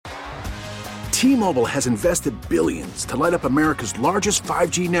T-Mobile has invested billions to light up America's largest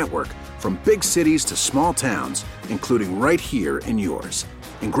 5G network, from big cities to small towns, including right here in yours.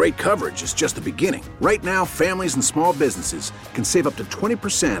 And great coverage is just the beginning. Right now, families and small businesses can save up to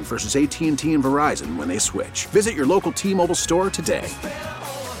 20% versus AT&T and Verizon when they switch. Visit your local T-Mobile store today.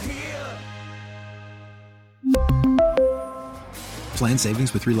 Plan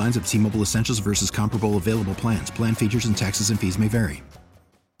savings with 3 lines of T-Mobile Essentials versus comparable available plans. Plan features and taxes and fees may vary.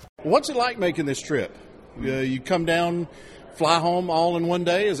 What's it like making this trip? You come down, fly home all in one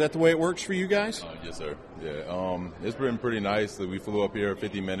day? Is that the way it works for you guys? Yes, sir. Yeah, it's been pretty nice. We flew up here,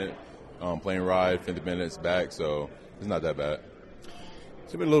 50-minute plane ride, 50 minutes back, so it's not that bad.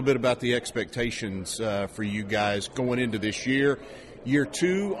 Tell me a little bit about the expectations for you guys going into this year. Year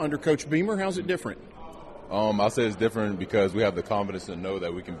 2 under Coach Beamer, how's it different? I'll say it's different because we have the confidence to know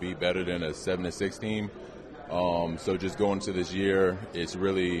that we can be better than a 7-6 team. So just going into this year, it's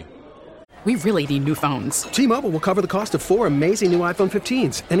really... We really need new phones. T-Mobile will cover the cost of 4 amazing new iPhone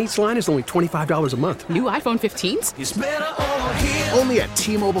 15s, and each line is only $25 a month. New iPhone 15s? It's better over here. Only at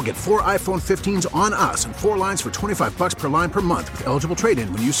T-Mobile, get 4 iPhone 15s on us and 4 lines for $25 per line per month with eligible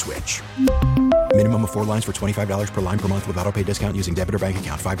trade-in when you switch. Minimum of 4 lines for $25 per line per month with autopay discount using debit or bank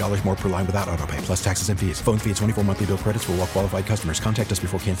account. $5 more per line without autopay, plus taxes and fees. Phone fee at 24 monthly bill credits for well-qualified customers. Contact us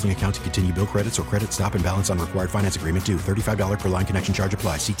before canceling account to continue bill credits or credit stop and balance on required finance agreement due. $35 per line connection charge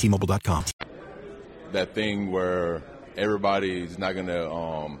applies. See T-Mobile.com. That thing where everybody's not going to,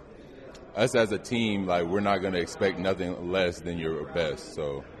 us as a team, like we're not going to expect nothing less than your best.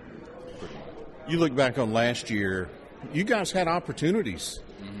 So, you look back on last year, you guys had opportunities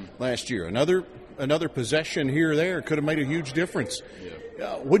last year. Another possession here or there could have made a huge difference.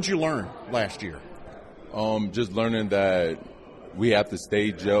 Yeah. What'd you learn last year? Just learning that we have to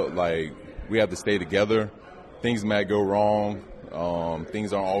stay we have to stay together. Things might go wrong.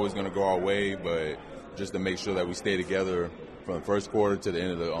 Things aren't always going to go our way, but just to make sure that we stay together from the first quarter to the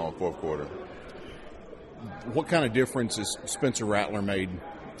end of the fourth quarter. What kind of difference has Spencer Rattler made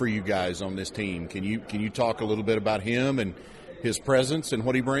for you guys on this team? Can you talk a little bit about him and his presence and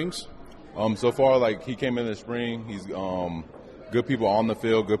what he brings? So far, he came in the spring. He's good people on the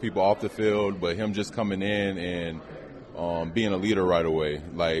field, good people off the field, but him just coming in and being a leader right away,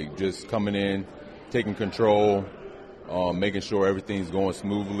 just coming in, taking control, making sure everything's going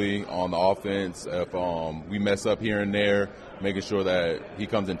smoothly on the offense. If we mess up here and there, making sure that he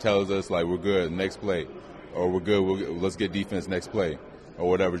comes and tells us, we're good, next play, or we're good, let's get defense next play, or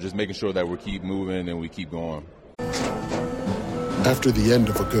whatever. Just making sure that we keep moving and we keep going. After the end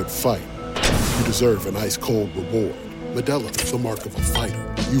of a good fight, you deserve an ice-cold reward. Modelo is the mark of a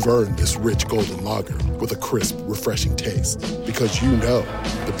fighter. You've earned this rich golden lager with a crisp, refreshing taste. Because you know,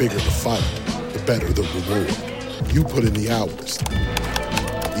 the bigger the fight, the better the reward. You put in the hours,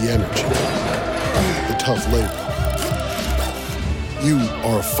 the energy, the tough labor. You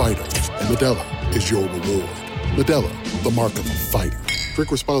are a fighter, and Modelo is your reward. Modelo, the mark of a fighter.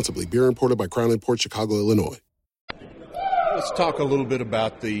 Drink responsibly. Beer imported by Crown Imports, Chicago, Illinois. Let's talk a little bit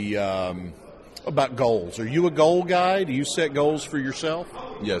about about goals. Are you a goal guy? Do you set goals for yourself?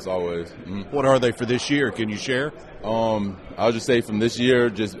 Yes, always. Mm-hmm. What are they for this year? Can you share? I'll just say from this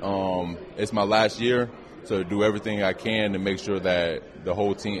year, it's my last year. So do everything I can to make sure that the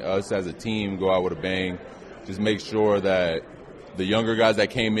whole team, us as a team, go out with a bang. Just make sure that the younger guys that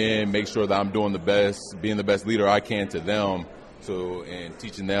came in, make sure that I'm doing the best, being the best leader I can to them. So, and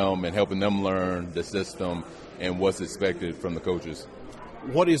teaching them and helping them learn the system and what's expected from the coaches.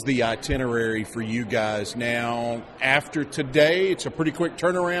 What is the itinerary for you guys now after today? It's a pretty quick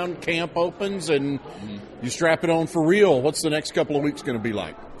turnaround. Camp opens and you strap it on for real. What's the next couple of weeks going to be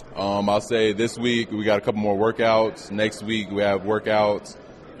like? I'll say this week we got a couple more workouts. Next week we have workouts,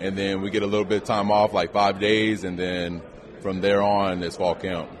 and then we get a little bit of time off, 5 days, and then from there on it's fall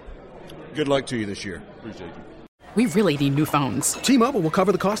camp. Good luck to you this year. Appreciate you. We really need new phones. T-Mobile will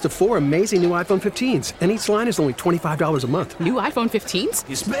cover the cost of 4 amazing new iPhone 15s, and each line is only $25 a month. New iPhone 15s?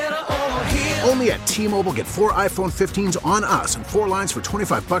 It's better over here. Only at T-Mobile, get 4 iPhone 15s on us and 4 lines for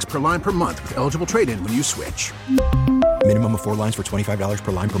 $25 per line per month with eligible trade-in when you switch. Minimum of 4 lines for $25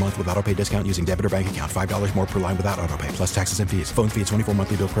 per line per month with autopay discount using debit or bank account. $5 more per line without autopay, plus taxes and fees. Phone fee at 24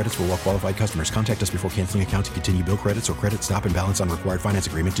 monthly bill credits for well-qualified customers. Contact us before canceling account to continue bill credits or credit stop and balance on required finance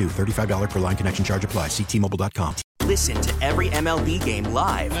agreement due. $35 per line connection charge applies. See T-Mobile.com. Listen to every MLB game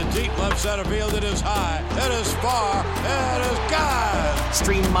live. In the deep left center field, it is high, it is far, it is gone.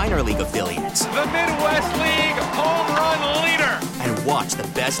 Stream minor league affiliates. The Midwest League home run leader. And watch the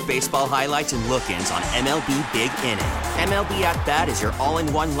best baseball highlights and look-ins on MLB Big Inning. MLB At Bat is your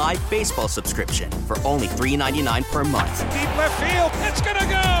all-in-one live baseball subscription for only $3.99 per month. Deep left field, it's gonna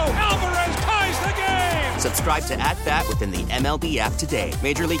go. Alvarez ties Subscribe to @Bat within the MLB app today.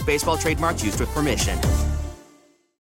 Major League Baseball trademarks used with permission.